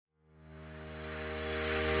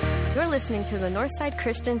listening to the Northside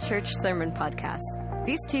Christian Church Sermon Podcast.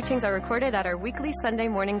 These teachings are recorded at our weekly Sunday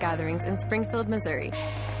morning gatherings in Springfield, Missouri.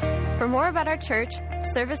 For more about our church,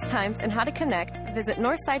 service times, and how to connect, visit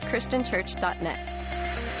northsidechristianchurch.net.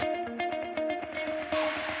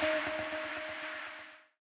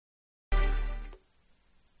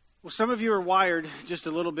 Well, some of you are wired just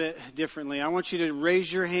a little bit differently. I want you to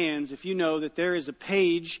raise your hands if you know that there is a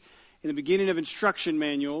page in the beginning of instruction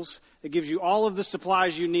manuals that gives you all of the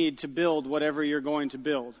supplies you need to build whatever you're going to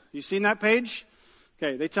build. You seen that page?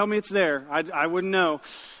 Okay, they tell me it's there. I wouldn't know.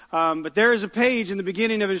 But there is a page in the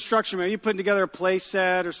beginning of instruction manual. You're putting together a play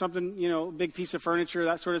set or something, a big piece of furniture,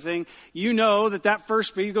 that sort of thing. You know that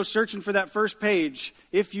first page, you go searching for that first page,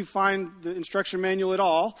 if you find the instruction manual at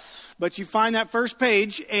all. But you find that first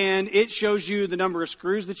page, and it shows you the number of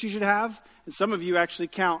screws that you should have. And some of you actually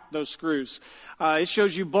count those screws. It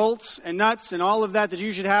shows you bolts and nuts and all of that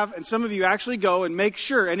you should have. And some of you actually go and make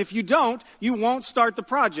sure. And if you don't, you won't start the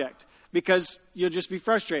project because you'll just be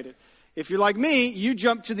frustrated. If you're like me, you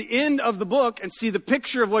jump to the end of the book and see the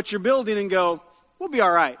picture of what you're building and go, we'll be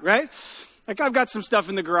all right, right? Like, I've got some stuff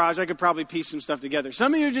in the garage. I could probably piece some stuff together.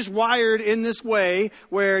 Some of you are just wired in this way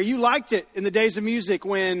where you liked it in the days of music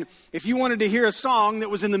when if you wanted to hear a song that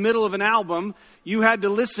was in the middle of an album, you had to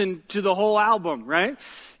listen to the whole album, right?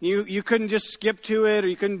 You couldn't just skip to it, or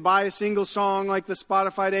you couldn't buy a single song like the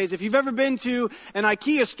Spotify days. If you've ever been to an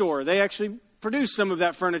IKEA store, they actually produce some of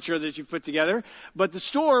that furniture that you've put together. But the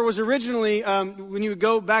store was originally, when you would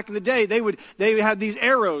go back in the day, they had these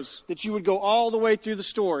arrows that you would go all the way through the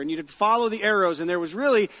store, and you'd follow the arrows, and there was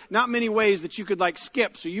really not many ways that you could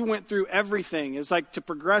skip. So you went through everything. It was like to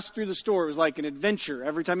progress through the store. It was like an adventure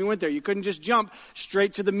every time you went there. You couldn't just jump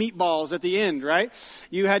straight to the meatballs at the end, right?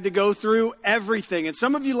 You had to go through everything. And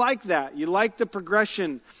some of you like that. You like the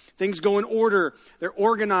progression. Things go in order. They're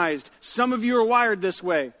organized. Some of you are wired this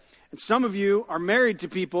way. And some of you are married to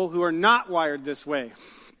people who are not wired this way.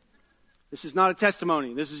 This is not a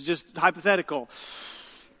testimony. This is just hypothetical.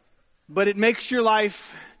 But it makes your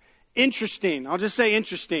life interesting. I'll just say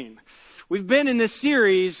interesting. We've been in this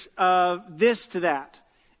series of this to that.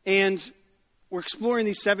 And we're exploring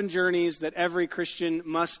these 7 journeys that every Christian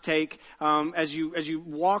must take as you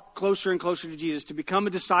walk closer and closer to Jesus. To become a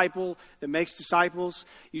disciple that makes disciples,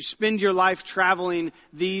 you spend your life traveling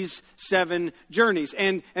these 7 journeys.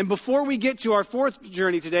 And before we get to our 4th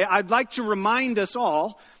journey today, I'd like to remind us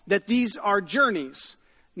all that these are journeys,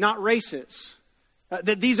 not races.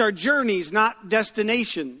 That these are journeys, not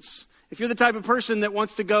destinations. If you're the type of person that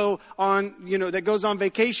wants to go on, that goes on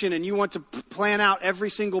vacation and you want to plan out every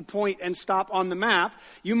single point and stop on the map,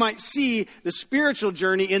 you might see the spiritual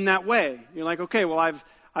journey in that way. You're like, okay, well, I've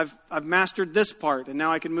mastered this part, and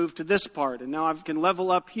now I can move to this part, and now I can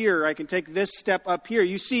level up here. I can take this step up here.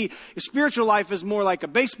 You see, your spiritual life is more like a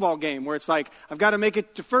baseball game where it's like, I've got to make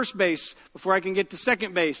it to first base before I can get to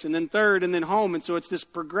second base, and then third, and then home. And so it's this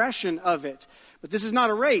progression of it. But this is not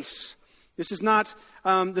a race. This is not,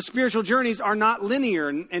 the spiritual journeys are not linear,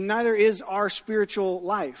 and neither is our spiritual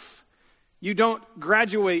life. You don't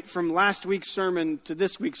graduate from last week's sermon to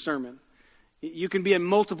this week's sermon. You can be in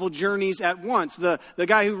multiple journeys at once. The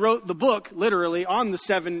guy who wrote the book, literally, on the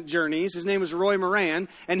 7 journeys, his name is Roy Moran,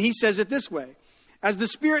 and he says it this way. As the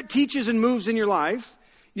Spirit teaches and moves in your life,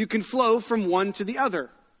 you can flow from one to the other.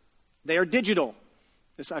 They are digital.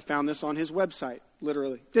 I found this on his website,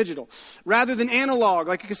 literally, digital. Rather than analog,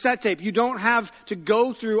 like a cassette tape, you don't have to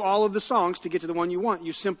go through all of the songs to get to the one you want.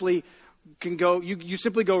 You simply can go, you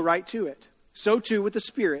simply go right to it. So too with the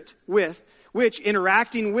Spirit, which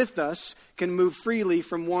interacting with us can move freely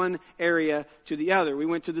from one area to the other. We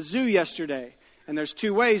went to the zoo yesterday, and there's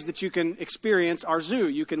 2 ways that you can experience our zoo.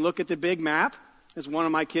 You can look at the big map, as one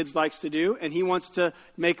of my kids likes to do, and he wants to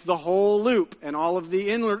make the whole loop and all of the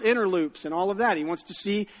inner loops and all of that. He wants to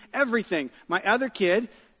see everything. My other kid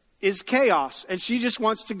is chaos, and she just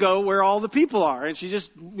wants to go where all the people are, and she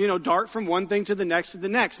just, dart from one thing to the next.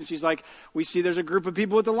 And she's like, we see there's a group of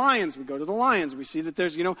people at the lions. We go to the lions. We see that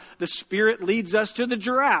there's, the Spirit leads us to the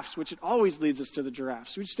giraffes, which it always leads us to the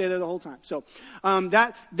giraffes. We just stay there the whole time. So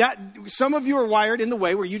that some of you are wired in the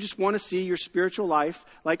way where you just want to see your spiritual life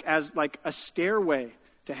as a stairway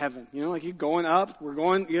to heaven. Like you're going up, we're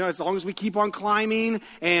going, as long as we keep on climbing,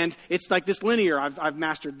 and it's like this linear. I've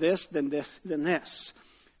mastered this, then this, then this.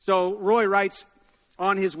 So Roy writes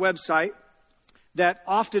on his website that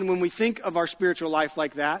often when we think of our spiritual life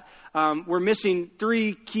like that, we're missing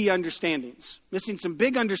 3 key understandings. Missing some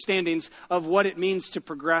big understandings of what it means to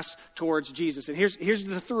progress towards Jesus. And here's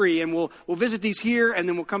the 3, and we'll visit these here, and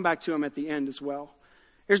then we'll come back to them at the end as well.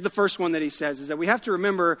 Here's the first one that he says, is that we have to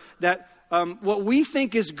remember that what we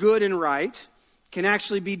think is good and right can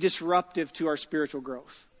actually be disruptive to our spiritual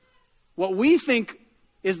growth. What we think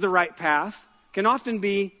is the right path can often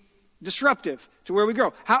be disruptive to where we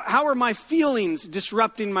grow. How are my feelings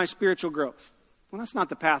disrupting my spiritual growth? Well, that's not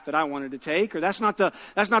the path that I wanted to take, or that's not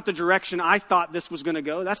the direction I thought this was going to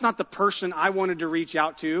go. That's not the person I wanted to reach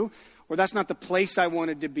out to, or that's not the place I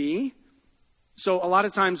wanted to be. So a lot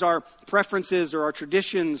of times our preferences or our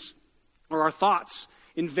traditions or our thoughts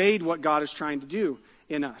invade what God is trying to do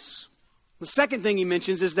in us. The second thing he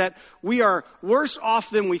mentions is that we are worse off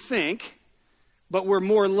than we think, but we're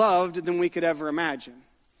more loved than we could ever imagine.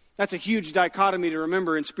 That's a huge dichotomy to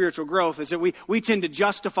remember in spiritual growth, is that we tend to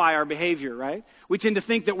justify our behavior, right? We tend to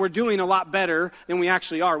think that we're doing a lot better than we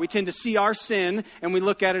actually are. We tend to see our sin and we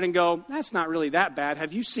look at it and go, that's not really that bad.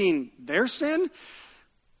 Have you seen their sin?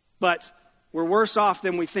 But we're worse off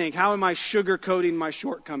than we think. How am I sugarcoating my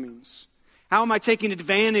shortcomings? How am I taking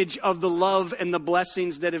advantage of the love and the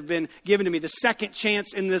blessings that have been given to me? The second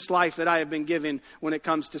chance in this life that I have been given when it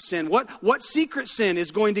comes to sin. What secret sin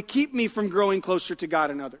is going to keep me from growing closer to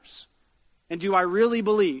God and others? And do I really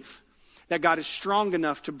believe that God is strong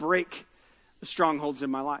enough to break the strongholds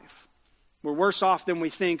in my life? We're worse off than we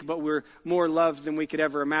think, but we're more loved than we could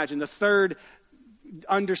ever imagine. The third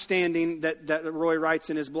understanding that Roy writes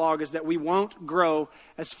in his blog is that we won't grow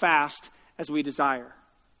as fast as we desire.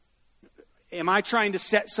 Am I trying to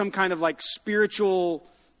set some kind of like spiritual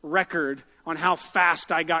record on how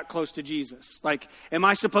fast I got close to Jesus? Like, am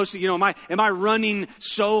I supposed to, am I running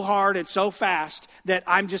so hard and so fast that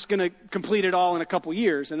I'm just going to complete it all in a couple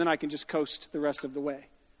years and then I can just coast the rest of the way?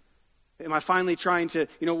 Am I finally trying to,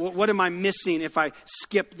 what am I missing if I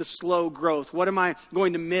skip the slow growth? What am I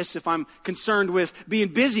going to miss if I'm concerned with being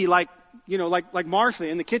busy like Martha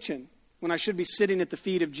in the kitchen when I should be sitting at the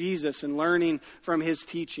feet of Jesus and learning from his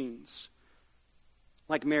teachings?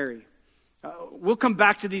 Like Mary. We'll come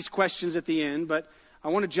back to these questions at the end, but I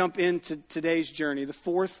want to jump into today's journey, the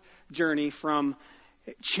fourth journey from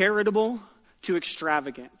charitable to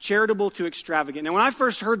extravagant. Charitable to extravagant. Now, when I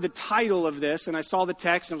first heard the title of this and I saw the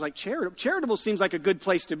text, I was like, charitable seems like a good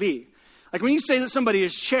place to be. Like when you say that somebody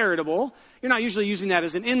is charitable, you're not usually using that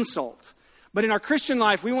as an insult. But in our Christian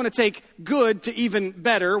life, we want to take good to even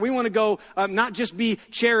better. We want to go not just be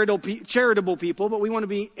charitable people, but we want to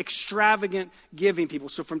be extravagant giving people.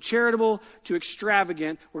 So from charitable to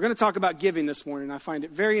extravagant, we're going to talk about giving this morning. I find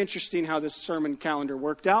it very interesting how this sermon calendar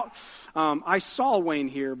worked out. I saw Wayne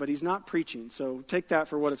here, but he's not preaching, so take that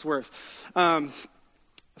for what it's worth.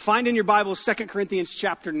 Find in your Bible 2 Corinthians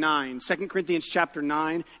chapter 9. 2 Corinthians chapter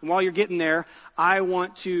 9. And while you're getting there, I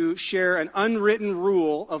want to share an unwritten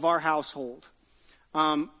rule of our household.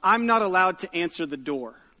 I'm not allowed to answer the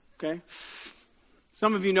door, okay?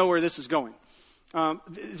 Some of you know where this is going.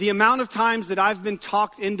 The amount of times that I've been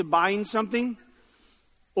talked into buying something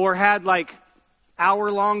or had like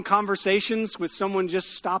hour-long conversations with someone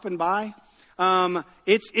just stopping by,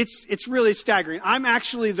 it's really staggering. I'm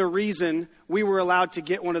actually the reason we were allowed to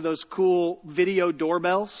get one of those cool video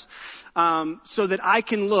doorbells, so that I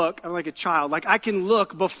can look. I'm like a child. Like I can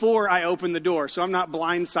look before I open the door, so I'm not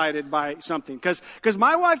blindsided by something. Because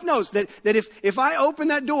my wife knows that if I open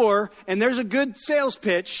that door and there's a good sales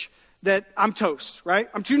pitch, that I'm toast, right?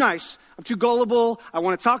 I'm too nice. I'm too gullible. I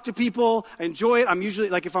want to talk to people. I enjoy it. I'm usually,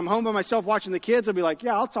 like if I'm home by myself watching the kids, I'll be like,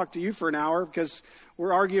 yeah, I'll talk to you for an hour because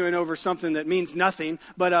we're arguing over something that means nothing.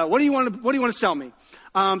 But what do you want to sell me?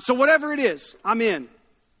 So whatever it is, I'm in.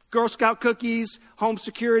 Girl Scout cookies, home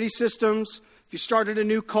security systems. If you started a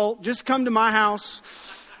new cult, just come to my house.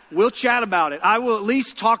 We'll chat about it. I will at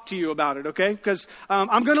least talk to you about it, okay? Because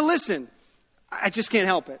I'm going to listen. I just can't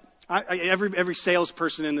help it. Every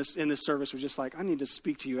salesperson in this service was just like, I need to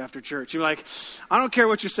speak to you after church. You're like, I don't care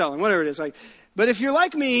what you're selling, whatever it is. Like, but if you're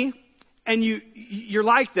like me and you're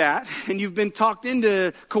like that and you've been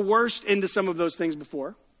coerced into some of those things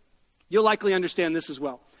before, you'll likely understand this as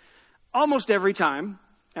well. Almost every time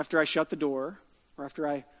after I shut the door or after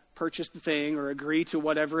I purchase the thing or agree to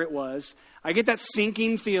whatever it was, I get that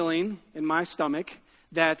sinking feeling in my stomach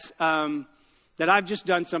that I've just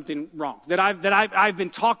done something wrong, that I've been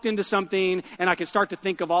talked into something, and I can start to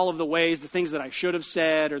think of all of the things that I should have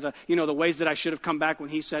said, or the ways that I should have come back when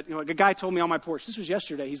he said, like a guy told me on my porch, this was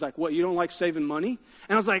yesterday, he's like, what, you don't like saving money?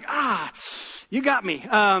 And I was like, you got me.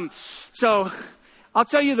 So I'll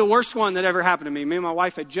tell you the worst one that ever happened to me. Me and my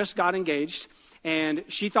wife had just got engaged, and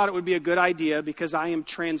she thought it would be a good idea because I am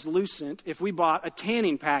translucent if we bought a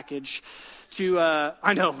tanning package to,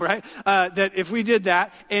 I know, right? That if we did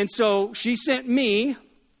that. And so she sent me,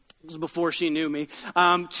 this was before she knew me,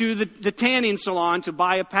 to the tanning salon to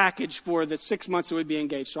buy a package for the 6 months that we'd be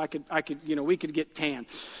engaged. So I could, we could get tan.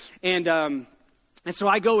 And And so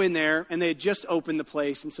I go in there, and they had just opened the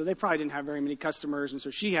place, and so they probably didn't have very many customers, and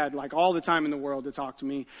so she had like all the time in the world to talk to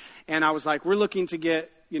me. And I was like, we're looking to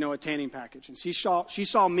get, a tanning package. And she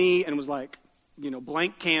saw me and was like,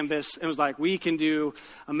 blank canvas, and was like, we can do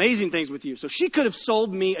amazing things with you. So she could have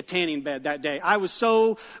sold me a tanning bed that day. I was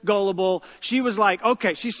so gullible. She was like,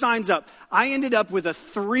 okay, she signs up. I ended up with a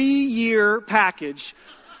 3-year package,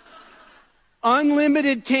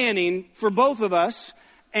 unlimited tanning for both of us.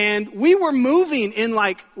 And we were moving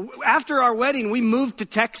after our wedding, we moved to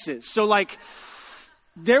Texas. So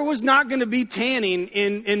there was not going to be tanning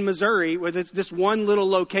in Missouri with this one little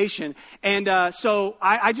location. And so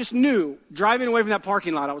I just knew, driving away from that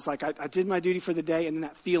parking lot, I was like, I did my duty for the day. And then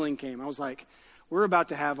that feeling came. I was like, we're about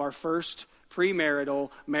to have our first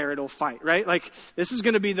marital fight, right? This is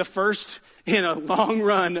going to be the first in a long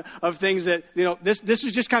run of things that, this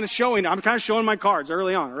is just kind of showing. I'm kind of showing my cards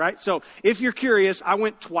early on, right? So if you're curious, I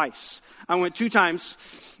went twice. I went 2 times.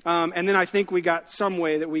 And then I think we got some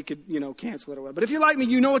way that we could, cancel it or whatever. But if you're like me,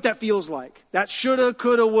 you know what that feels like. That shoulda,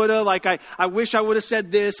 coulda, woulda. I wish I would have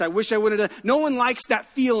said this. I wish I would have done. No one likes that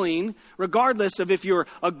feeling, regardless of if you're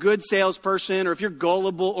a good salesperson or if you're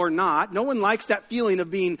gullible or not. No one likes that feeling of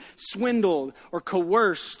being swindled or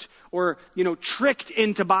coerced or, tricked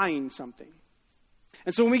into buying something.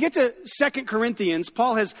 And so when we get to 2 Corinthians,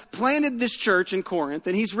 Paul has planted this church in Corinth,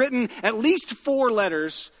 and he's written at least 4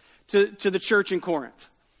 letters to the church in Corinth.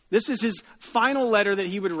 This is his final letter that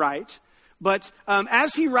he would write. But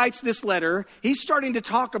as he writes this letter, he's starting to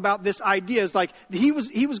talk about this idea. It's like he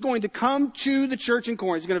was going to come to the church in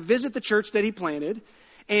Corinth. He's going to visit the church that he planted.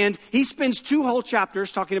 And he spends 2 whole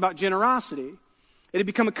chapters talking about generosity. It had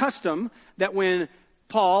become a custom that when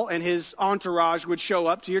Paul and his entourage would show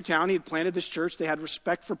up to your town. He had planted this church. They had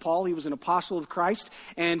respect for Paul. He was an apostle of Christ,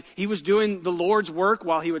 and he was doing the Lord's work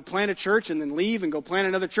while he would plant a church and then leave and go plant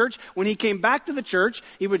another church. When he came back to the church,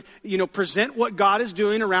 he would, present what God is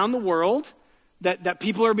doing around the world, that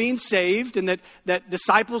people are being saved and that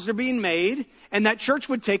disciples are being made, and that church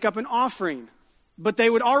would take up an offering. But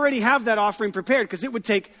they would already have that offering prepared because it would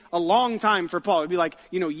take a long time for Paul. It would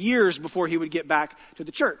be years before he would get back to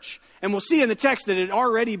the church. And we'll see in the text that it had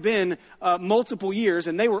already been multiple years,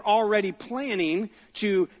 and they were already planning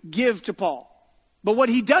to give to Paul. But what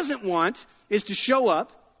he doesn't want is to show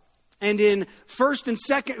up, and in between 1st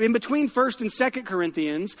and 2nd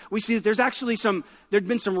Corinthians, we see that there'd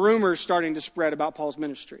been some rumors starting to spread about Paul's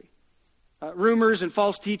ministry. Rumors and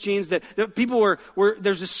false teachings that people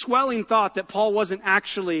there's this swelling thought that Paul wasn't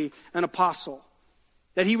actually an apostle,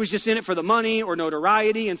 that he was just in it for the money or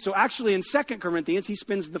notoriety. And so actually in 2 Corinthians, he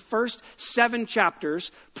spends the first 7 chapters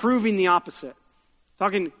proving the opposite,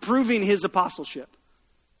 proving his apostleship.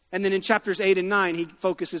 And then in chapters 8 and 9, he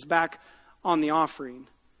focuses back on the offering.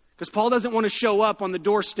 Because Paul doesn't want to show up on the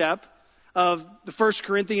doorstep of the First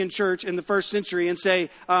Corinthian church in the 1st century and say,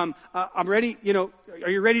 I'm ready, are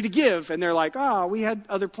you ready to give? And they're like, we had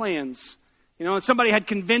other plans. And somebody had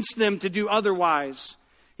convinced them to do otherwise.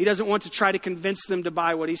 He doesn't want to try to convince them to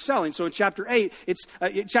buy what he's selling. So in chapter 8,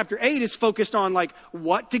 chapter 8 is focused on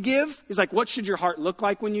what to give. It's what should your heart look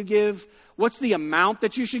like when you give? What's the amount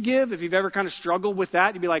that you should give? If you've ever kind of struggled with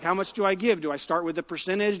that, you'd be like, how much do I give? Do I start with a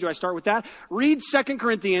percentage? Do I start with that? Read 2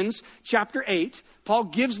 Corinthians chapter 8. Paul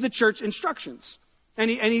gives the church instructions. And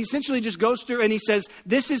he essentially just goes through and he says,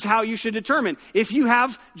 this is how you should determine. If you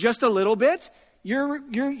have just a little bit, you're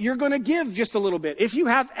going to give just a little bit. If you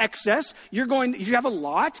have excess, if you have a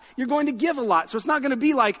lot, you're going to give a lot. So it's not going to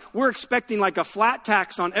be we're expecting a flat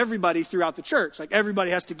tax on everybody throughout the church. Everybody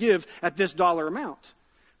has to give at this dollar amount.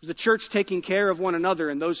 It was the church taking care of one another,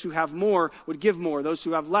 and those who have more would give more. Those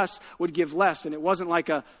who have less would give less. And it wasn't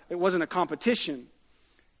a competition.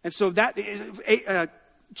 And so that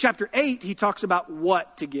chapter 8, he talks about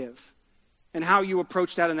what to give and how you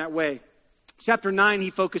approach that in that way. Chapter 9, he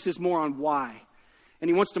focuses more on why. And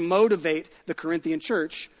he wants to motivate the Corinthian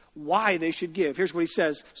church why they should give. Here's what he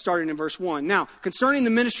says, starting in verse 1. Now, concerning the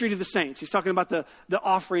ministry to the saints, he's talking about the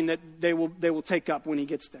offering that they will take up when he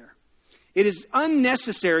gets there. It is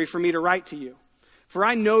unnecessary for me to write to you, for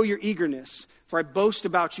I know your eagerness, for I boast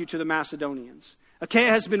about you to the Macedonians. Achaia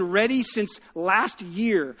has been ready since last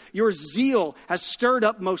year. Your zeal has stirred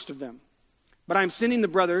up most of them. But I am sending the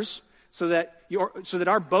brothers so that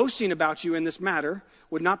our boasting about you in this matter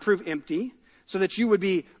would not prove empty, so that you would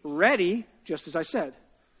be ready, just as I said.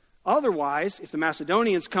 Otherwise, if the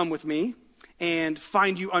Macedonians come with me and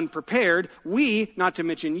find you unprepared, we, not to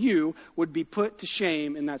mention you, would be put to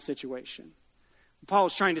shame in that situation. Paul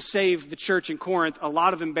is trying to save the church in Corinth a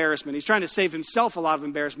lot of embarrassment. He's trying to save himself a lot of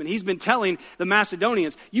embarrassment. He's been telling the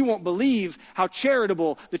Macedonians, you won't believe how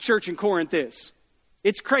charitable the church in Corinth is.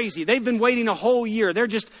 It's crazy. They've been waiting a whole year. They're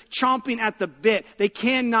just chomping at the bit. They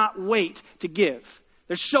cannot wait to give.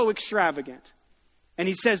 They're so extravagant. And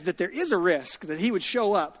he says that there is a risk that he would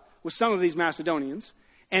show up with some of these Macedonians,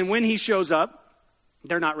 and when he shows up,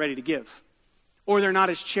 they're not ready to give. Or they're not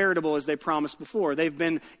as charitable as they promised before. They've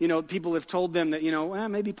been, people have told them that,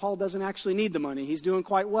 maybe Paul doesn't actually need the money. He's doing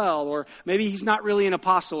quite well. Or maybe he's not really an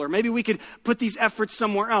apostle. Or maybe we could put these efforts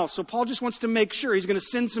somewhere else. So Paul just wants to make sure. He's going to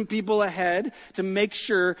send some people ahead to make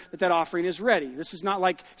sure that offering is ready. This is not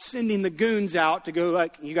like sending the goons out to go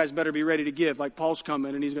like, you guys better be ready to give. Like Paul's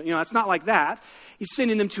coming and he's going, it's not like that. He's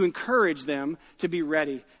sending them to encourage them to be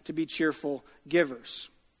ready, to be cheerful givers.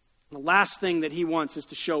 The last thing that he wants is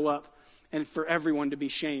to show up and for everyone to be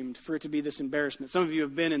shamed, for it to be this embarrassment. Some of you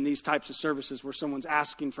have been in these types of services where someone's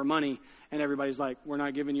asking for money and everybody's like, we're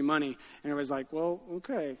not giving you money. And everybody's like, well,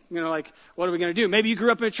 okay. What are we going to do? Maybe you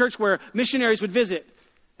grew up in a church where missionaries would visit.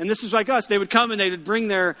 And this is like us. They would come and they would bring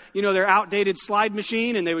their outdated slide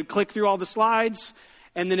machine and they would click through all the slides.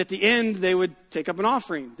 And then at the end, they would take up an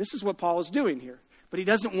offering. This is what Paul is doing here. But he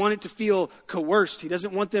doesn't want it to feel coerced. He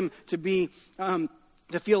doesn't want them to be,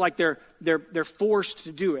 to feel like they're forced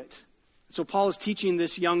to do it. So Paul is teaching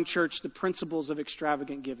this young church the principles of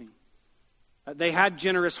extravagant giving. They had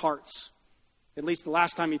generous hearts. At least the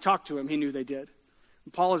last time he talked to him, he knew they did.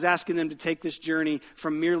 And Paul is asking them to take this journey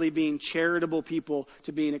from merely being charitable people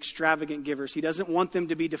to being extravagant givers. He doesn't want them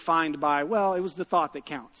to be defined by, well, it was the thought that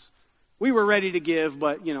counts. We were ready to give,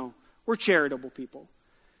 but, we're charitable people.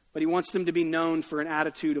 But he wants them to be known for an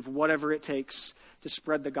attitude of whatever it takes to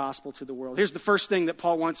spread the gospel to the world. Here's the first thing that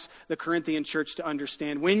Paul wants the Corinthian church to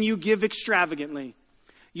understand. When you give extravagantly,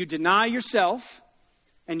 you deny yourself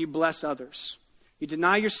and you bless others. You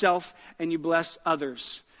deny yourself and you bless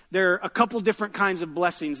others. There are a couple different kinds of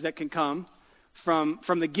blessings that can come from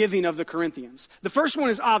the giving of the Corinthians. The first one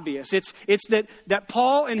is obvious. It's that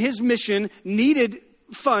Paul and his mission needed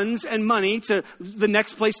funds and money to the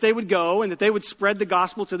next place they would go, and that they would spread the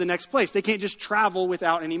gospel to the next place. They can't just travel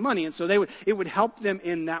without any money, and so it would help them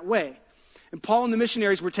in that way. And Paul and the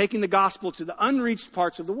missionaries were taking the gospel to the unreached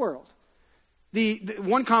parts of the world. The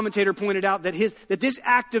one commentator pointed out that this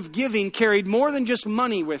act of giving carried more than just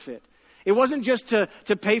money with it. It wasn't just to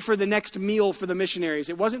pay for the next meal for the missionaries.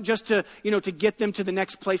 It wasn't just to get them to the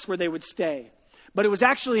next place where they would stay. But it was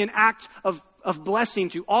actually an act of blessing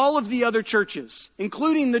to all of the other churches,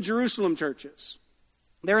 including the Jerusalem churches.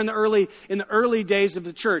 There in the early days of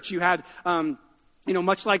the church, you had,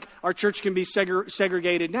 much like our church can be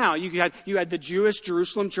segregated now. You had the Jewish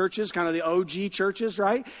Jerusalem churches, kind of the OG churches,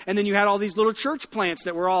 right? And then you had all these little church plants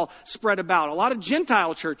that were all spread about. A lot of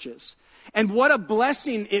Gentile churches. And what a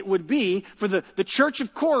blessing it would be for the church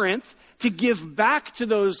of Corinth to give back to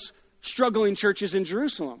those struggling churches in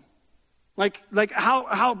Jerusalem. Like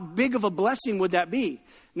how big of a blessing would that be?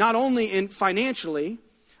 Not only financially,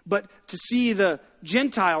 but to see the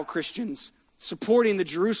Gentile Christians supporting the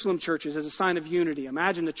Jerusalem churches as a sign of unity.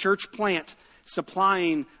 Imagine the church plant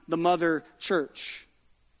supplying the mother church.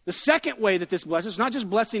 The second way that this blesses, not just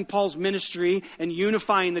blessing Paul's ministry and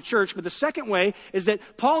unifying the church, but the second way is that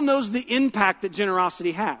Paul knows the impact that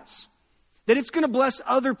generosity has. That it's going to bless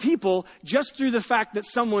other people just through the fact that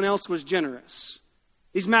someone else was generous.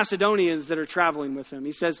 These Macedonians that are traveling with him,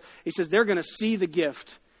 he says they're going to see the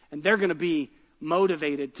gift and they're going to be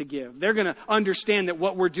motivated to give. They're going to understand that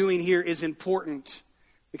what we're doing here is important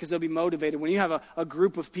because they'll be motivated. When you have a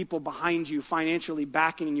group of people behind you financially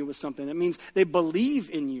backing you with something, that means they believe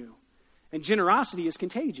in you. And generosity is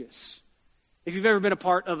contagious. If you've ever been a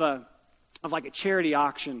part of like a charity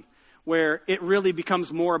auction where it really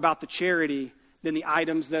becomes more about the charity than the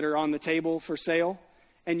items that are on the table for sale,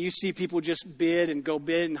 and you see people just bid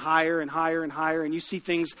and higher and higher and higher. And you see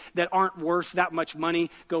things that aren't worth that much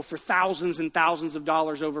money go for thousands and thousands of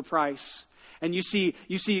dollars over price. And you see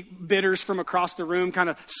bidders from across the room kind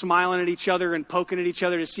of smiling at each other and poking at each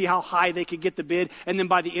other to see how high they could get the bid. And then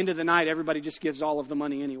by the end of the night, everybody just gives all of the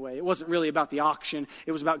money anyway. It wasn't really about the auction.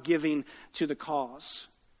 It was about giving to the cause.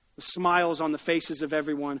 The smiles on the faces of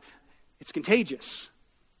everyone. It's contagious.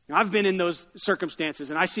 I've been in those circumstances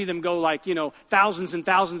and I see them go like, thousands and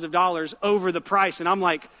thousands of dollars over the price. And I'm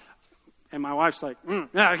like, and my wife's like,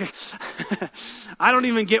 yeah, okay. I don't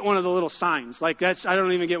even get one of the little signs. I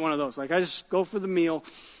don't even get one of those. I just go for the meal.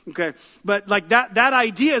 Okay. But that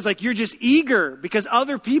idea is you're just eager because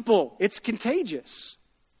other people, it's contagious.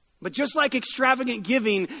 But just like extravagant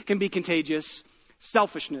giving can be contagious,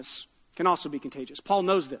 selfishness can also be contagious. Paul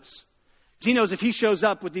knows this. He knows if he shows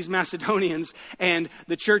up with these Macedonians and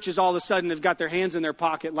the churches all of a sudden have got their hands in their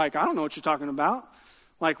pocket I don't know what you're talking about.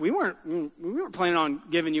 like we weren't planning on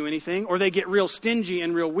giving you anything, or they get real stingy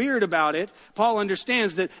and real weird about it, Paul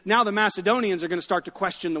understands that now the Macedonians are going to start to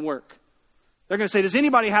question the work. They're going to say, does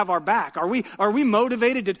anybody have our back? Are we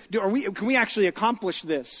motivated can we actually accomplish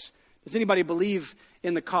this? Does anybody believe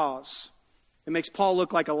in the cause? It makes Paul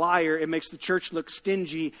look like a liar. It makes the church look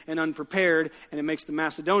stingy and unprepared. And it makes the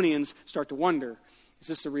Macedonians start to wonder, is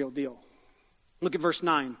this the real deal? Look at verse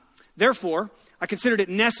 9. Therefore, I considered it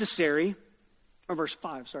necessary, or verse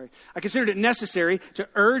 5, sorry. I considered it necessary to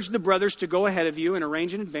urge the brothers to go ahead of you and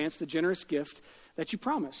arrange in advance the generous gift that you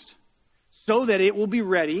promised, so that it will be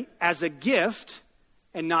ready as a gift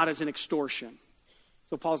and not as an extortion.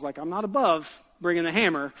 So Paul's like, I'm not above bringing the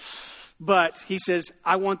hammer, but he says,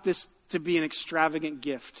 I want this to be an extravagant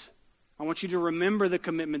gift. I want you to remember the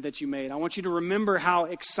commitment that you made. I want you to remember how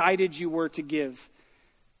excited you were to give.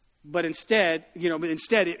 But instead,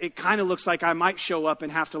 it kind of looks like I might show up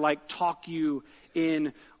and have to like talk you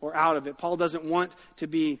in or out of it. Paul doesn't want to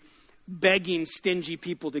be begging stingy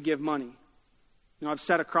people to give money. I've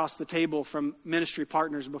sat across the table from ministry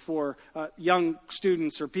partners before, young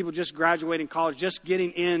students or people just graduating college, just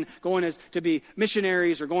getting in, going to be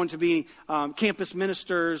missionaries or going to be campus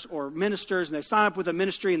ministers or ministers, and they sign up with a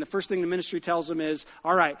ministry, and the first thing the ministry tells them is,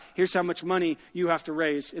 all right, here's how much money you have to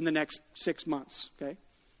raise in the next 6 months, okay?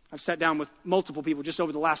 I've sat down with multiple people just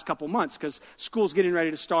over the last couple months because school's getting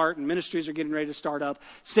ready to start and ministries are getting ready to start up.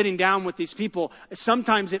 Sitting down with these people,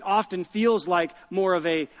 sometimes it often feels like more of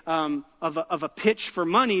a pitch for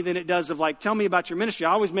money than it does of like, tell me about your ministry.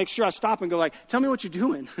 I always make sure I stop and go like, tell me what you're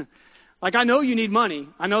doing. Like, I know you need money.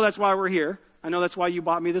 I know that's why we're here. I know that's why you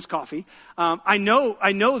bought me this coffee. I know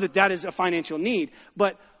that is a financial need,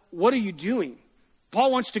 but what are you doing? Paul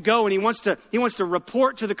wants to go and he wants to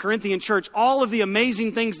report to the Corinthian church all of the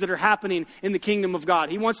amazing things that are happening in the kingdom of God.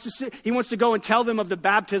 He wants to go and tell them of the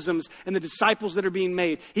baptisms and the disciples that are being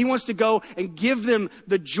made. He wants to go and give them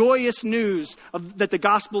the joyous news that the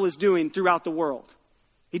gospel is doing throughout the world.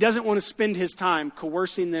 He doesn't want to spend his time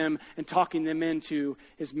coercing them and talking them into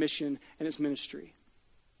his mission and his ministry.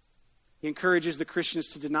 He encourages the Christians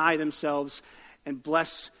to deny themselves and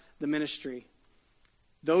bless the ministry.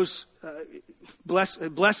 Bless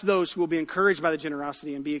those who will be encouraged by the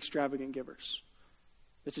generosity and be extravagant givers.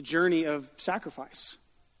 It's a journey of sacrifice.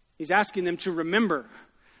 He's asking them to remember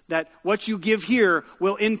that what you give here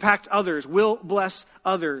will impact others, will bless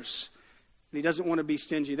others. And he doesn't want to be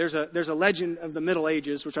stingy. There's a legend of the Middle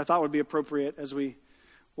Ages, which I thought would be appropriate as we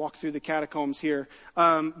walk through the catacombs here.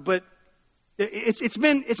 But it's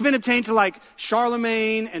been obtained to like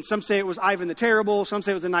Charlemagne, and some say it was Ivan the Terrible, some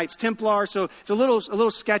say it was the Knights Templar. So it's a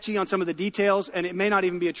little sketchy on some of the details, and it may not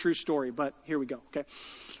even be a true story. But here we go. Okay,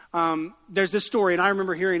 there's this story, and I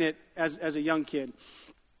remember hearing it as a young kid.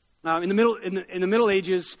 In the Middle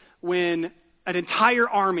Ages, when an entire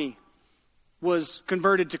army was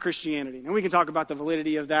converted to Christianity, and we can talk about the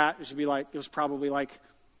validity of that. It was probably like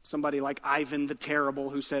somebody like Ivan the Terrible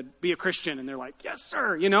who said, be a Christian. And they're like, yes,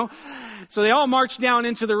 sir, So they all marched down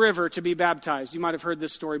into the river to be baptized. You might have heard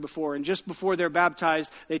this story before. And just before they're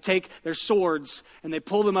baptized, they take their swords and they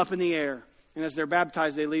pull them up in the air. And as they're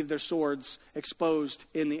baptized, they leave their swords exposed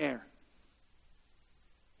in the air.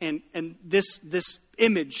 And this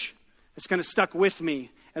image has kind of stuck with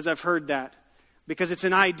me as I've heard that. Because it's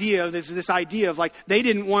an idea, this idea of like, they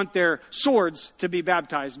didn't want their swords to be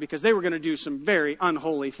baptized because they were going to do some very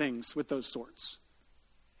unholy things with those swords.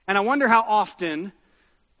 And I wonder how often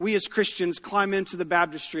we as Christians climb into the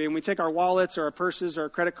baptistry and we take our wallets or our purses or our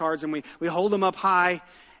credit cards and we hold them up high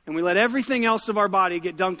and we let everything else of our body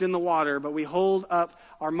get dunked in the water, but we hold up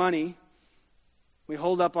our money, we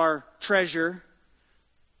hold up our treasure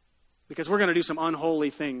because we're going to do some unholy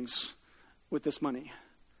things with this money.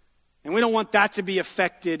 And we don't want that to be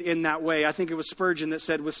affected in that way. I think it was Spurgeon that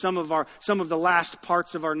said, with some of the last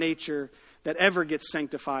parts of our nature that ever gets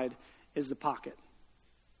sanctified is the pocket.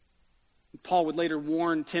 And Paul would later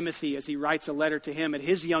warn Timothy as he writes a letter to him at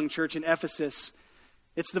his young church in Ephesus.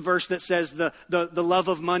 It's the verse that says the love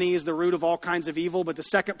of money is the root of all kinds of evil. But the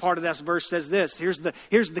second part of that verse says this. Here's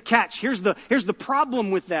the catch. Here's the problem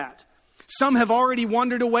with that. Some have already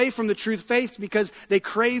wandered away from the true faith because they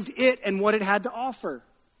craved it and what it had to offer.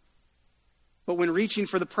 But when reaching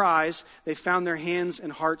for the prize, they found their hands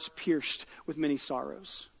and hearts pierced with many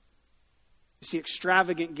sorrows. You see,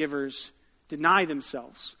 extravagant givers deny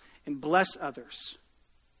themselves and bless others.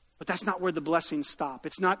 But that's not where the blessings stop.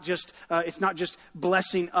 It's not just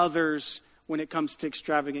blessing others when it comes to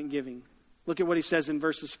extravagant giving. Look at what he says in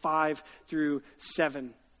verses 5 through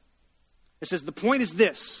 7. It says, the point is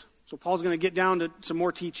this. So Paul's going to get down to some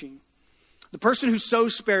more teaching. The person who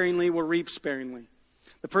sows sparingly will reap sparingly.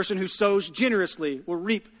 The person who sows generously will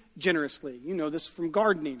reap generously. You know this from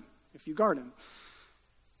gardening, if you garden.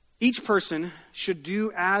 Each person should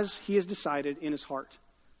do as he has decided in his heart,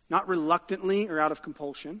 not reluctantly or out of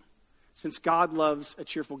compulsion, since God loves a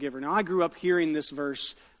cheerful giver. Now, I grew up hearing this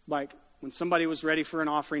verse, like when somebody was ready for an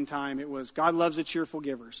offering time, it was, God loves a cheerful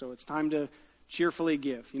giver, so it's time to cheerfully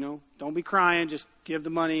give. You know, don't be crying, just give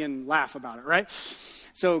the money and laugh about it, right?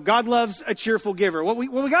 So God loves a cheerful giver. What we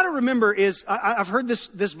got to remember is, I've heard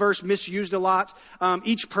this verse misused a lot.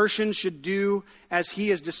 Each person should do as he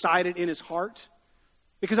has decided in his heart.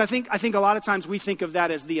 Because I think a lot of times we think of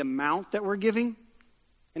that as the amount that we're giving.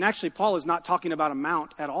 And actually, Paul is not talking about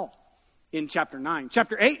amount at all in chapter 9.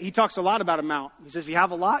 Chapter 8, he talks a lot about amount. He says, if you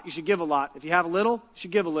have a lot, you should give a lot. If you have a little, you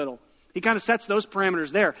should give a little. He kind of sets those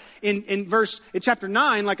parameters there. In chapter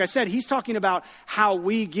 9, like I said, he's talking about how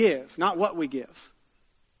we give, not what we give.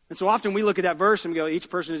 And so often we look at that verse and we go, each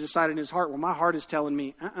person has decided in his heart. Well, my heart is telling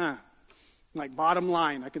me, like bottom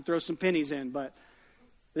line, I can throw some pennies in. But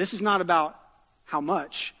this is not about how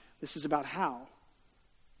much. This is about how.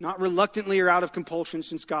 Not reluctantly or out of compulsion,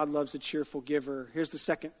 since God loves a cheerful giver. Here's the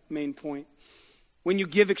second main point. When you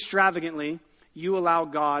give extravagantly, you allow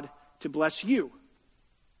God to bless you.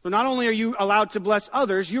 So not only are you allowed to bless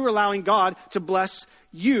others, you're allowing God to bless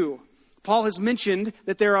you. Paul has mentioned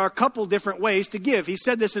that there are a couple different ways to give. He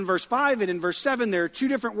said this in verse 5 and in verse 7. There are two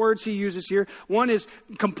different words he uses here. One is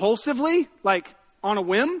compulsively, like on a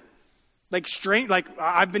whim, like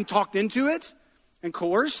I've been talked into it and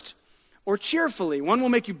coerced, or cheerfully. One will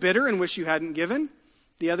make you bitter and wish you hadn't given.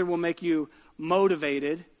 The other will make you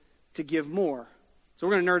motivated to give more. So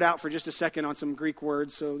we're going to nerd out for just a second on some Greek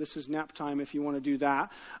words. So this is nap time if you want to do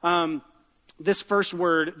that. This first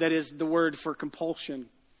word that is the word for compulsion,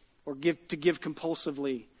 or to give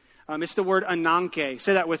compulsively. It's the word ananke.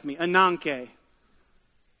 Say that with me. Ananke.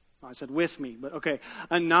 Oh, I said with me, but okay.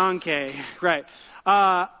 Ananke. Right.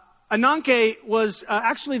 Ananke was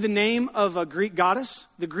actually the name of a Greek goddess,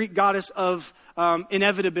 the Greek goddess of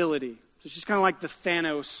inevitability. So she's kind of like the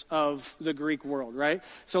Thanos of the Greek world, right?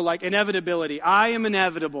 So like inevitability. I am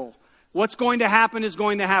inevitable. What's going to happen is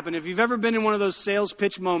going to happen. If you've ever been in one of those sales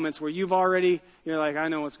pitch moments where you're like, I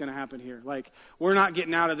know what's going to happen here. Like, we're not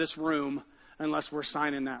getting out of this room unless we're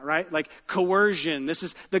signing that, right? Like coercion. This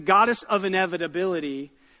is the goddess of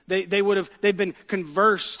inevitability. They've been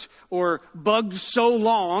conversed or bugged so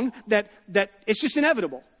long that it's just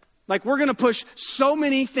inevitable. Like, we're going to push so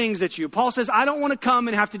many things at you. Paul says, I don't want to come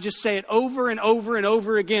and have to just say it over and over and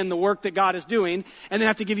over again, the work that God is doing, and then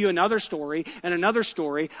have to give you another story and another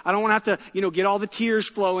story. I don't want to have to, get all the tears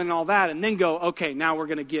flowing and all that, and then go, okay, now we're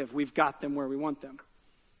going to give. We've got them where we want them.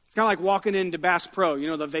 It's kind of like walking into Bass Pro,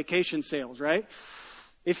 the vacation sales, right?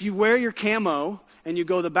 If you wear your camo and you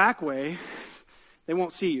go the back way, they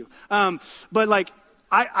won't see you. But like,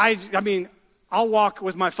 I'll walk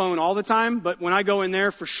with my phone all the time, but when I go in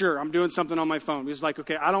there, for sure, I'm doing something on my phone. It's like,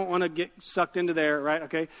 okay, I don't want to get sucked into there, right?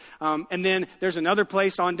 Okay. And then there's another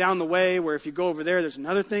place on down the way where if you go over there, there's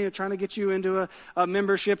another thing of trying to get you into a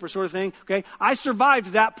membership or sort of thing. Okay. I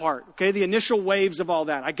survived that part. Okay. The initial waves of all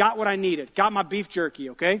that. I got what I needed. Got my beef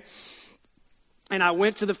jerky. Okay. And I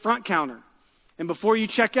went to the front counter. And before you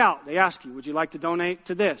check out, they ask you, would you like to donate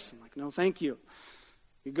to this? I'm like, no, thank you.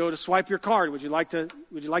 You go to swipe your card. Would you like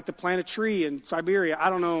to plant a tree in Siberia?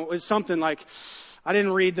 I don't know. It's something like, I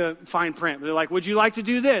didn't read the fine print. But they're like, would you like to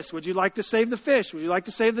do this? Would you like to save the fish? Would you like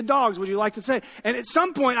to save the dogs? Would you like to save? And at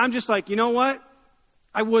some point, I'm just like, you know what?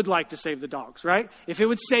 I would like to save the dogs, right? If it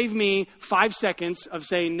would save me 5 seconds of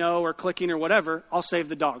saying no or clicking or whatever, I'll save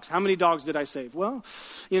the dogs. How many dogs did I save? Well,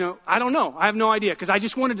 I don't know. I have no idea because I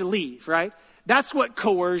just wanted to leave, right? That's what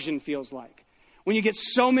coercion feels like. When you get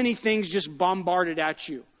so many things just bombarded at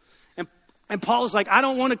you. And Paul is like, I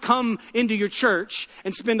don't want to come into your church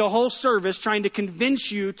and spend a whole service trying to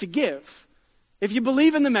convince you to give. If you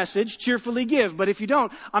believe in the message, cheerfully give. But if you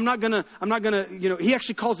don't, I'm not gonna, he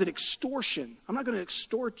actually calls it extortion. I'm not going to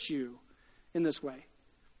extort you in this way.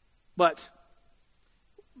 But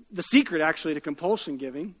the secret actually to compulsion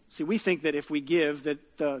giving, see, we think that if we give, that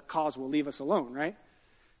the cause will leave us alone, right?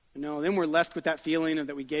 Then we're left with that feeling of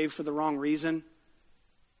that we gave for the wrong reason.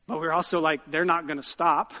 But we're also like, they're not going to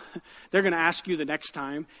stop. They're going to ask you the next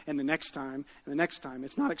time and the next time and the next time.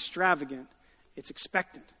 It's not extravagant. It's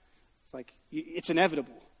expectant. It's like, it's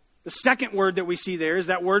inevitable. The second word that we see there is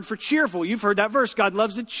that word for cheerful. You've heard that verse. God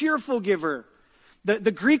loves a cheerful giver.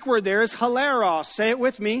 The Greek word there is hilaros. Say it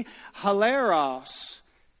with me. Hilaros.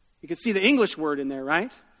 You can see the English word in there,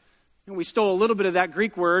 right? And we stole a little bit of that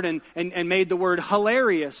Greek word and made the word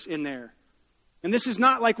hilarious in there. And this is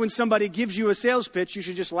not like when somebody gives you a sales pitch, you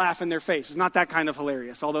should just laugh in their face. It's not that kind of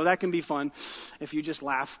hilarious, although that can be fun if you just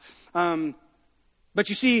laugh. But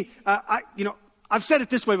you see, I've said it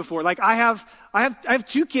this way before. Like I have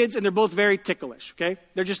two kids, and they're both very ticklish. Okay,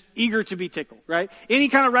 they're just eager to be tickled. Right? Any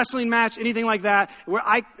kind of wrestling match, anything like that,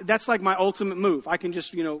 that's like my ultimate move. I can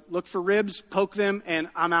just look for ribs, poke them, and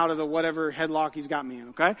I'm out of the whatever headlock he's got me in.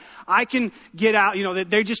 Okay, I can get out.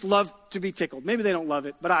 They just love to be tickled. Maybe they don't love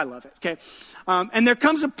it, but I love it. Okay, and there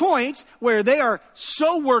comes a point where they are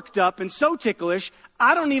so worked up and so ticklish,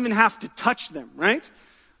 I don't even have to touch them. Right?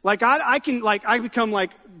 Like I become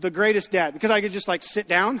like the greatest dad because I could just like sit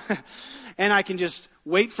down and I can just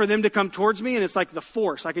wait for them to come towards me, and it's like the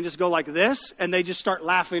Force. I can just go like this and they just start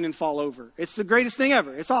laughing and fall over. It's the greatest thing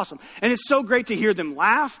ever. It's awesome. And it's so great to hear them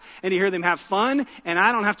laugh and to hear them have fun, and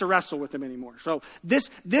I don't have to wrestle with them anymore. So this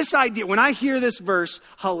idea, when I hear this verse,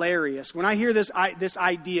 hilarious, when I hear this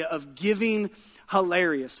idea of giving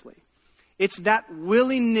hilariously, it's that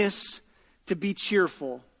willingness to be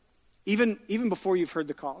cheerful even before you've heard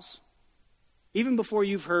the cause. Even before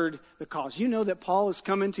you've heard the cause. You know that Paul is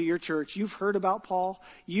coming to your church. You've heard about Paul.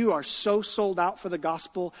 You are so sold out for the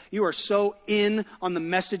gospel. You are so in on the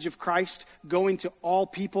message of Christ going to all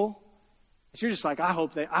people. That you're just like, I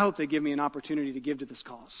hope they give me an opportunity to give to this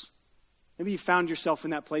cause. Maybe you found yourself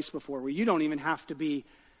in that place before where you don't even have to be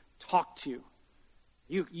talked to.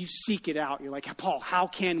 You seek it out. You're like, Paul, how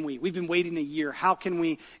can we? We've been waiting a year. How can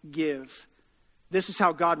we give? This is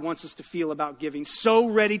how God wants us to feel about giving. So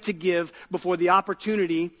ready to give before the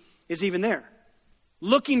opportunity is even there.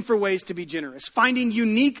 Looking for ways to be generous. Finding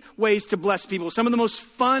unique ways to bless people. Some of the most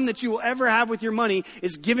fun that you will ever have with your money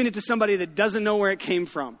is giving it to somebody that doesn't know where it came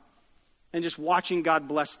from. And just watching God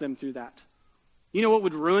bless them through that. You know what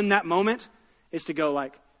would ruin that moment? Is to go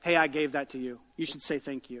like, hey, I gave that to you. You should say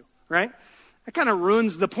thank you. Right? That kind of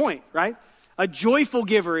ruins the point, right? A joyful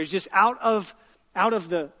giver is just out of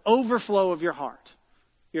the overflow of your heart.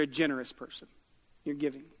 You're a generous person. You're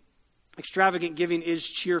giving. Extravagant giving is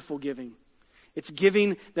cheerful giving. It's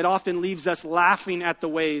giving that often leaves us laughing at the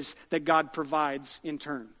ways that God provides in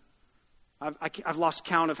turn. I've lost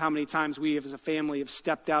count of how many times we as a family have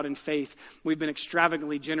stepped out in faith. We've been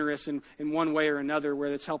extravagantly generous in one way or another,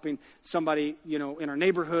 whether it's helping somebody, in our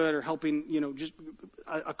neighborhood or helping, just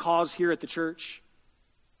a cause here at the church.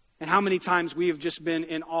 And how many times we have just been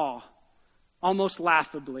in awe, almost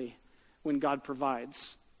laughably, when God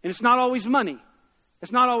provides. And it's not always money.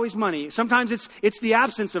 It's not always money. Sometimes it's the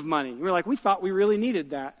absence of money. We're like, we thought we really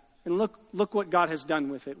needed that. And look what God has done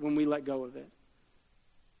with it when we let go of it.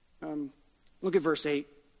 Look at verse 8.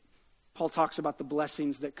 Paul talks about the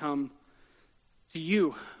blessings that come to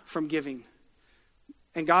you from giving.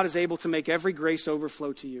 And God is able to make every grace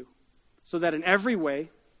overflow to you, so that in every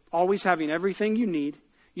way, always having everything you need,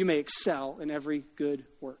 you may excel in every good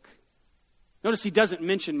work. Notice he doesn't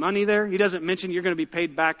mention money there. He doesn't mention you're going to be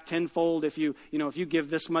paid back tenfold if you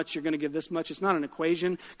give this much, you're going to give this much. It's not an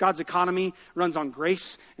equation. God's economy runs on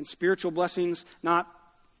grace and spiritual blessings, not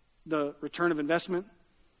the return of investment.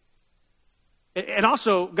 And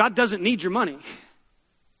also, God doesn't need your money.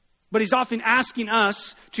 But he's often asking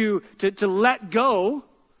us to let go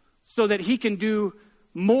so that he can do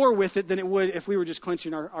more with it than it would if we were just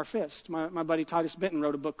clenching our fist. My buddy Titus Benton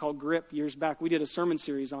wrote a book called Grip years back. We did a sermon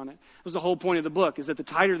series on it. It was the whole point of the book, is that the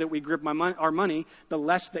tighter that we grip our money, the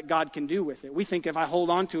less that God can do with it. We think if I hold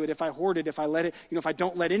on to it, if I hoard it, if I let it, if I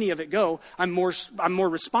don't let any of it go, I'm more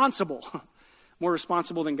responsible. More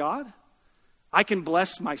responsible than God. I can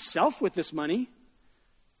bless myself with this money,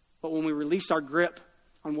 but when we release our grip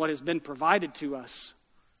on what has been provided to us,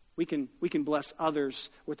 we can bless others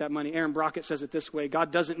with that money. Aaron Brockett says it this way: God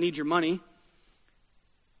doesn't need your money,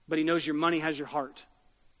 but he knows your money has your heart.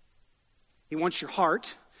 He wants your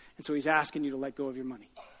heart, and so he's asking you to let go of your money.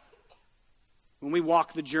 When we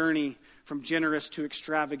walk the journey from generous to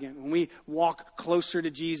extravagant, when we walk closer to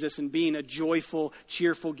Jesus and being a joyful,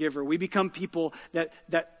 cheerful giver, we become people that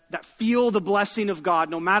feel the blessing of God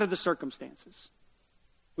no matter the circumstances.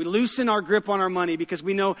 We loosen our grip on our money because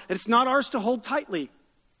we know that it's not ours to hold tightly.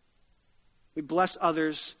 We bless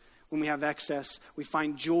others when we have excess. We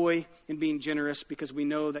find joy in being generous because we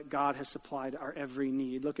know that God has supplied our every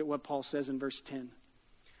need. Look at what Paul says in verse 10.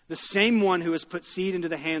 The same one who has put seed into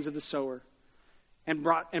the hands of the sower and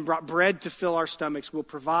brought bread to fill our stomachs will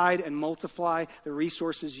provide and multiply the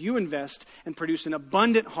resources you invest and produce an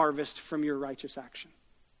abundant harvest from your righteous action.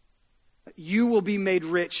 You will be made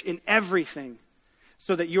rich in everything,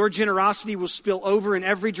 so that your generosity will spill over in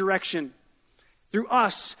every direction. Through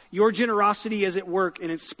us, your generosity is at work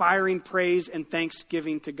in inspiring praise and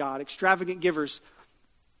thanksgiving to God. Extravagant givers,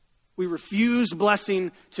 We refuse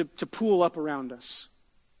blessing to pool up around us.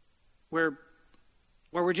 Where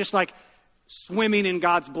we're just like swimming in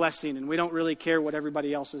God's blessing and we don't really care what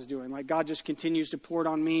everybody else is doing. Like God just continues to pour it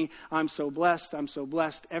on me. I'm so blessed. I'm so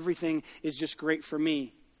blessed. Everything is just great for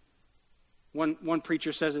me. One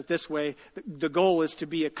preacher says it this way: the goal is to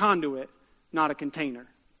be a conduit, not a container.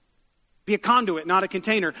 Be a conduit, not a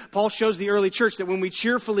container. Paul shows the early church that when we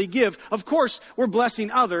cheerfully give, of course, we're blessing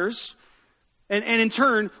others. And in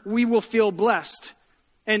turn, we will feel blessed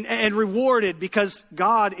and rewarded because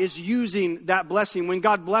God is using that blessing. When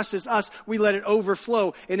God blesses us, we let it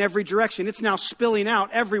overflow in every direction. It's now spilling out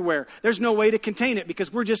everywhere. There's no way to contain it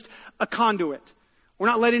because we're just a conduit. We're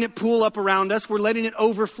not letting it pool up around us. We're letting it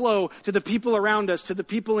overflow to the people around us, to the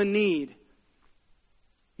people in need.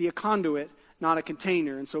 Be a conduit, not a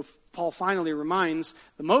container. And so Paul finally reminds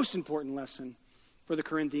the most important lesson for the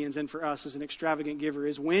Corinthians and for us as an extravagant giver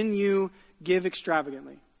is when you give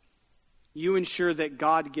extravagantly, you ensure that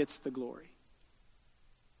God gets the glory.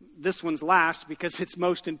 This one's last because it's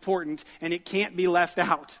most important and it can't be left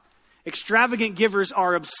out. Extravagant givers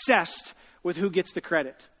are obsessed with who gets the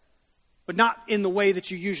credit, but not in the way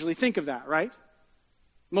that you usually think of that, right?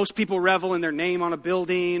 Most people revel in their name on a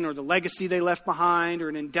building or the legacy they left behind or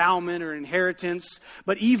an endowment or an inheritance.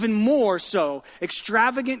 But even more so,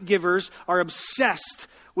 extravagant givers are obsessed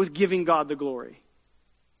with giving God the glory.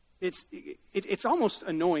 It's almost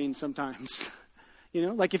annoying sometimes. You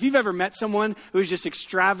know, like if you've ever met someone who's just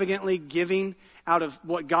extravagantly giving out of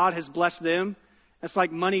what God has blessed them, it's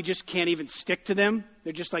like money just can't even stick to them.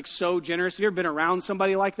 They're just like so generous. Have you ever been around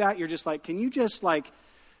somebody like that? You're just like, can you just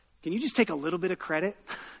take a little bit of credit?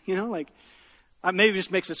 You know, like maybe it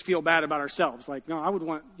just makes us feel bad about ourselves. Like, no, I would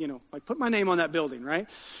want, like put my name on that building, right?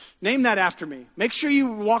 Name that after me. Make sure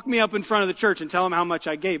you walk me up in front of the church and tell them how much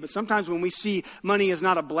I gave. But sometimes when we see money as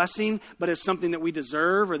not a blessing, but as something that we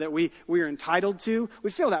deserve or that we are entitled to, we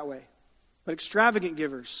feel that way. But extravagant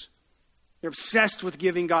givers, they're obsessed with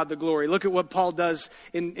giving God the glory. Look at what Paul does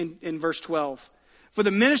in verse 12. For the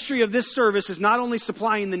ministry of this service is not only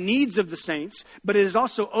supplying the needs of the saints, but it is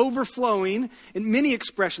also overflowing in many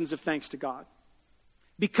expressions of thanks to God.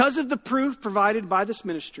 Because of the proof provided by this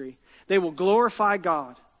ministry, they will glorify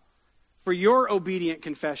God for your obedient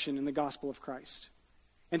confession in the gospel of Christ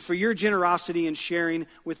and for your generosity in sharing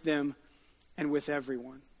with them and with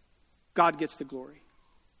everyone. God gets the glory.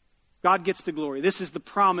 God gets the glory. This is the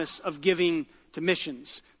promise of giving to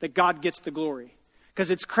missions, that God gets the glory.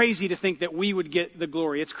 Because it's crazy to think that we would get the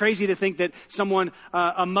glory. It's crazy to think that someone,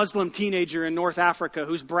 a Muslim teenager in North Africa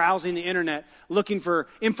who's browsing the internet looking for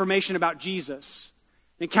information about Jesus,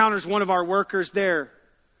 encounters one of our workers there.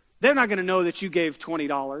 They're not going to know that you gave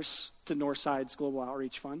 $20 to Northside's Global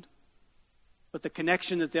Outreach Fund. But the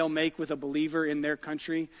connection that they'll make with a believer in their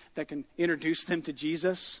country that can introduce them to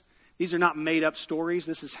Jesus, these are not made up stories.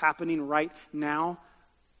 This is happening right now.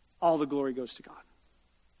 All the glory goes to God.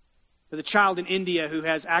 For the child in India who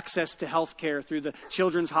has access to health care through the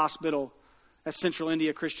Children's Hospital at Central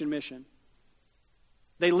India Christian Mission.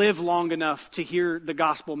 They live long enough to hear the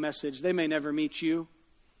gospel message. They may never meet you.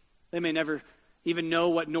 They may never even know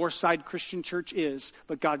what Northside Christian Church is,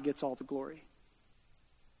 but God gets all the glory.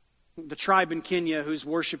 The tribe in Kenya who's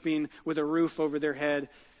worshiping with a roof over their head,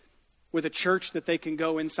 with a church that they can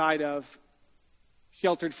go inside of,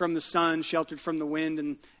 sheltered from the sun, sheltered from the wind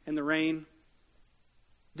and the rain.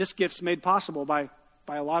 This gift's made possible by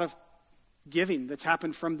a lot of giving that's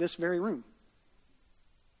happened from this very room.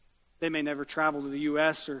 They may never travel to the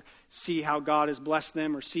U.S. or see how God has blessed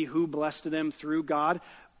them or see who blessed them through God,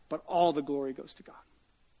 but all the glory goes to God.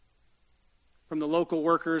 From the local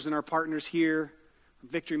workers and our partners here, from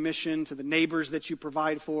Victory Mission to the neighbors that you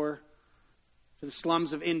provide for, to the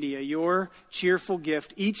slums of India, your cheerful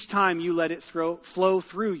gift, each time you let it flow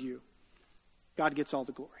through you, God gets all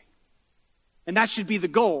the glory. And that should be the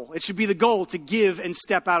goal. It should be the goal to give and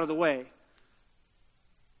step out of the way.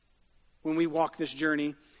 When we walk this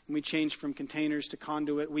journey and we change from containers to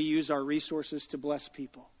conduit, we use our resources to bless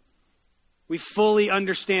people. We fully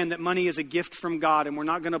understand that money is a gift from God and we're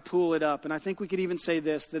not going to pool it up. And I think we could even say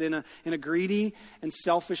this, that in a greedy and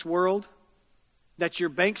selfish world, that your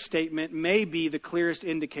bank statement may be the clearest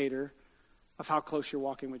indicator of how close you're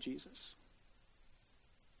walking with Jesus.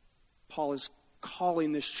 Paul is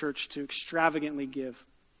calling this church to extravagantly give.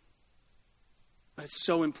 But it's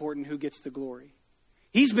so important who gets the glory.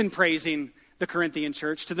 He's been praising the Corinthian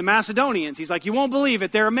church to the Macedonians. He's like, you won't believe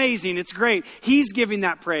it. They're amazing. It's great. He's giving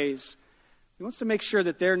that praise. He wants to make sure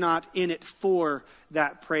that they're not in it for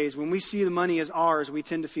that praise. When we see the money as ours, we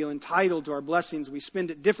tend to feel entitled to our blessings. We spend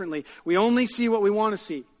it differently. We only see what we want to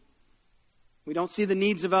see. We don't see the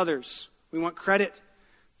needs of others. We want credit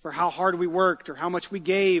for how hard we worked or how much we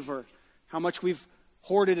gave or how much we've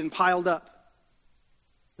hoarded and piled up.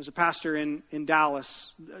 There's a pastor in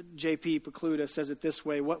Dallas, J.P. Pecluda, says it this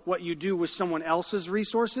way: what you do with someone else's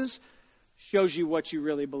resources shows you what you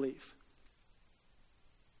really believe.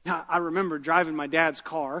 Now, I remember driving my dad's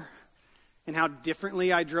car and how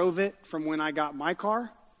differently I drove it from when I got my car.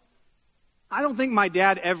 I don't think my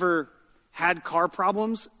dad ever had car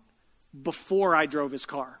problems before I drove his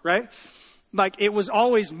car, right? Like, it was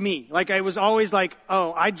always me. Like, it was always like,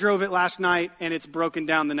 oh, I drove it last night and it's broken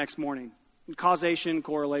down the next morning. Causation,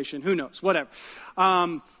 correlation, who knows, whatever.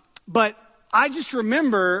 But I just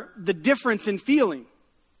remember the difference in feeling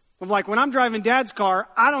of, like, when I'm driving Dad's car,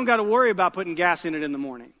 I don't got to worry about putting gas in it in the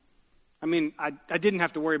morning. I mean, I didn't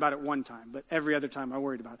have to worry about it one time, but every other time I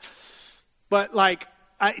worried about it. But, like,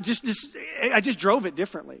 I just drove it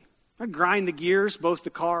differently. I grind the gears, both the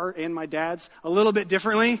car and my dad's, a little bit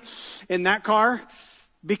differently in that car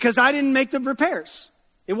because I didn't make the repairs.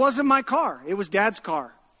 It wasn't my car. It was Dad's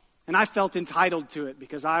car. And I felt entitled to it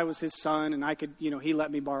because I was his son and I could, he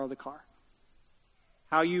let me borrow the car.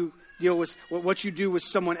 How you deal with what you do with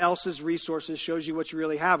someone else's resources shows you what you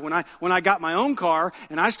really have. When I got my own car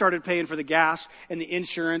and I started paying for the gas and the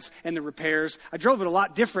insurance and the repairs, I drove it a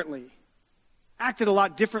lot differently. Acted a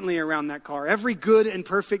lot differently around that car. Every good and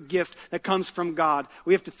perfect gift that comes from God,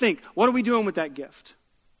 we have to think, what are we doing with that gift?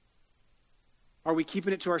 Are we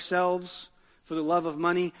keeping it to ourselves for the love of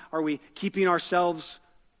money? Are we keeping ourselves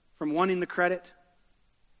from wanting the credit?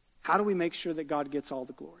 How do we make sure that God gets all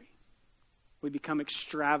the glory? We become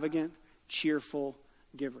extravagant, cheerful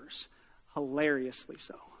givers. Hilariously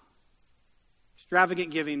so. Extravagant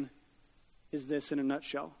giving is this in a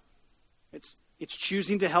nutshell. It's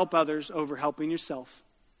choosing to help others over helping yourself.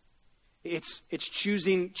 It's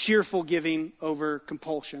choosing cheerful giving over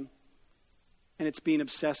compulsion. And it's being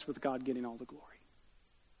obsessed with God getting all the glory.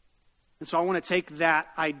 And so I want to take that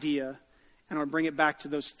idea and I'll bring it back to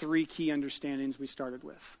those three key understandings we started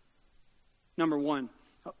with. Number one,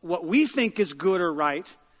 what we think is good or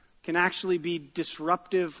right can actually be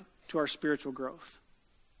disruptive to our spiritual growth.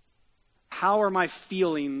 How are my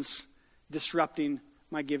feelings disrupting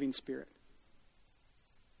my giving spirit?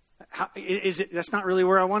 That's not really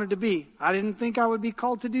where I wanted to be. I didn't think I would be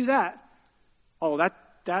called to do that. Oh,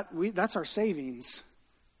 that's our savings.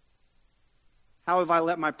 How have I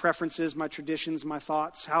let my preferences, my traditions, my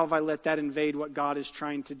thoughts, how have I let that invade what God is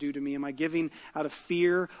trying to do to me? Am I giving out of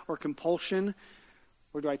fear or compulsion?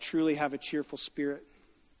 Or do I truly have a cheerful spirit?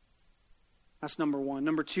 That's number one.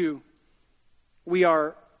 Number two, we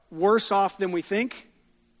are worse off than we think,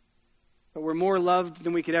 but we're more loved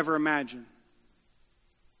than we could ever imagine.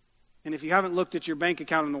 And if you haven't looked at your bank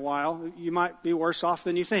account in a while, you might be worse off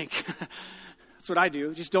than you think. That's what I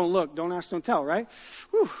do. Just don't look. Don't ask, don't tell, right?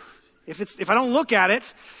 Whew. If I don't look at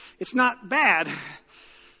it, it's not bad.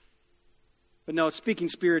 But no, it's speaking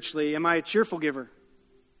spiritually. Am I a cheerful giver?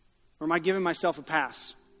 Or am I giving myself a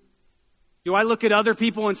pass? Do I look at other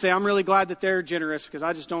people and say, I'm really glad that they're generous because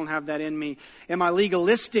I just don't have that in me? Am I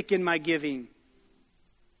legalistic in my giving?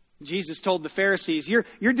 Jesus told the Pharisees,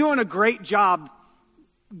 you're doing a great job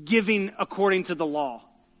giving according to the law.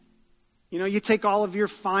 You take all of your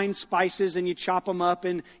fine spices and you chop them up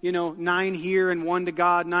and, 9 here and 1 to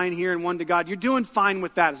God, 9 here and 1 to God. You're doing fine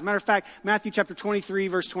with that. As a matter of fact, Matthew chapter 23,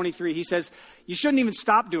 verse 23, he says, you shouldn't even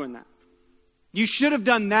stop doing that. You should have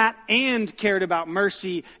done that and cared about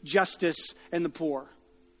mercy, justice, and the poor.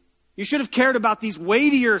 You should have cared about these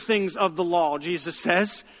weightier things of the law, Jesus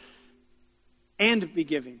says, and be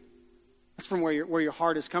giving. That's from where your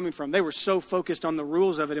heart is coming from. They were so focused on the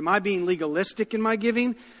rules of it. Am I being legalistic in my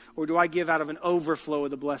giving? Or do I give out of an overflow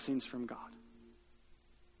of the blessings from God?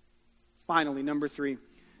 Finally, number 3,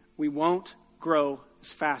 we won't grow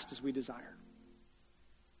as fast as we desire.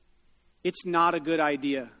 It's not a good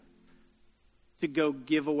idea to go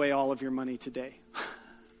give away all of your money today.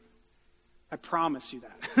 I promise you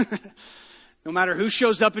that. No matter who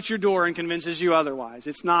shows up at your door and convinces you otherwise,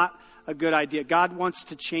 it's not a good idea. God wants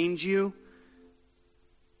to change you.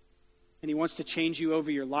 And He wants to change you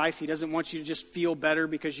over your life. He doesn't want you to just feel better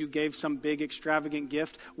because you gave some big extravagant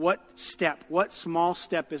gift. What small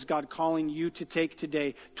step is God calling you to take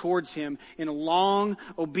today towards Him in a long,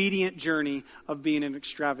 obedient journey of being an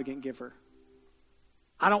extravagant giver?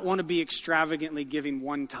 I don't want to be extravagantly giving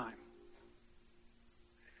one time.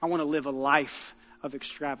 I want to live a life of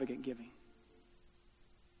extravagant giving.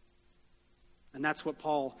 And that's what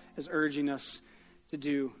Paul is urging us to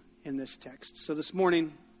do in this text. So this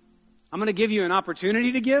morning, I'm going to give you an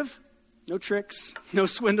opportunity to give. No tricks, no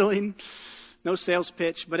swindling, no sales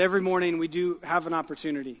pitch. But every morning we do have an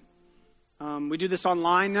opportunity. We do this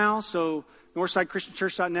online now, so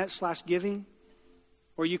northsidechristianchurch.net/giving,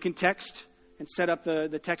 or you can text and set up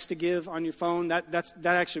the text to give on your phone. That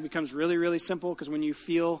actually becomes really, really simple, because when you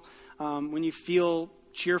feel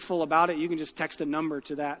cheerful about it, you can just text a number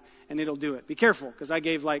to that and it'll do it. Be careful, because I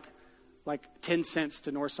gave like 10 cents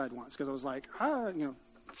to Northside once, because I was like,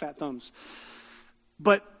 fat thumbs.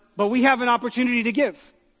 But we have an opportunity to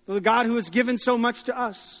give. The God who has given so much to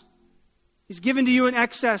us, He's given to you in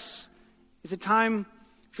excess. It's a time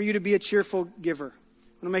for you to be a cheerful giver. I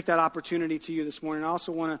want to make that opportunity to you this morning. I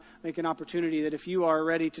also want to make an opportunity that if you are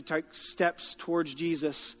ready to take steps towards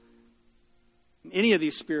Jesus in any of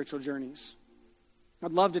these spiritual journeys,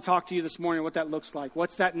 I'd love to talk to you this morning what that looks like.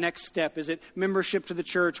 What's that next step? Is it membership to the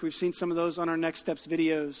church? We've seen some of those on our Next Steps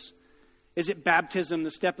videos. Is it baptism,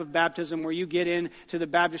 the step of baptism, where you get into the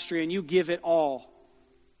baptistry and you give it all?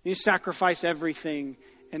 You sacrifice everything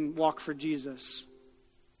and walk for Jesus.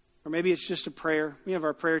 Or maybe it's just a prayer. We have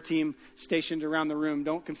our prayer team stationed around the room.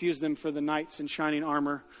 Don't confuse them for the knights in shining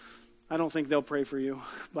armor. I don't think they'll pray for you,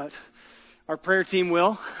 but our prayer team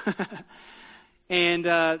will. And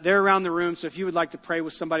they're around the room, so if you would like to pray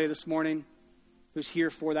with somebody this morning who's here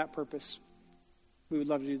for that purpose, we would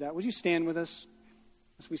love to do that. Would you stand with us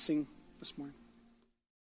as we sing this morning?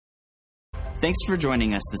 Thanks for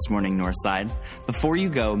joining us this morning, Northside. Before you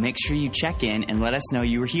go, make sure you check in and let us know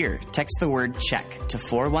you were here. Text the word CHECK to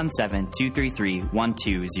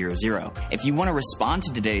 417-233-1200. If you want to respond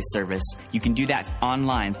to today's service, you can do that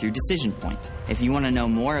online through Decision Point. If you want to know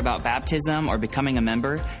more about baptism or becoming a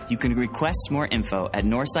member, you can request more info at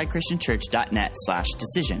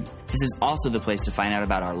northsidechristianchurch.net/decision. This is also the place to find out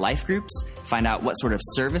about our life groups, find out what sort of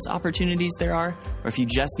service opportunities there are, or if you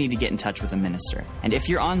just need to get in touch with a minister. And if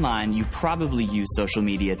you're online, you probably use social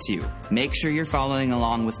media too. Make sure you're following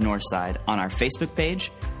along with Northside on our Facebook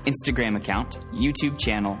page, Instagram account, YouTube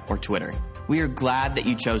channel, or Twitter. We are glad that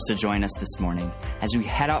you chose to join us this morning. As we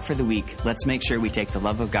head out for the week, let's make sure we take the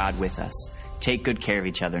love of God with us. Take good care of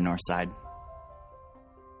each other, Northside.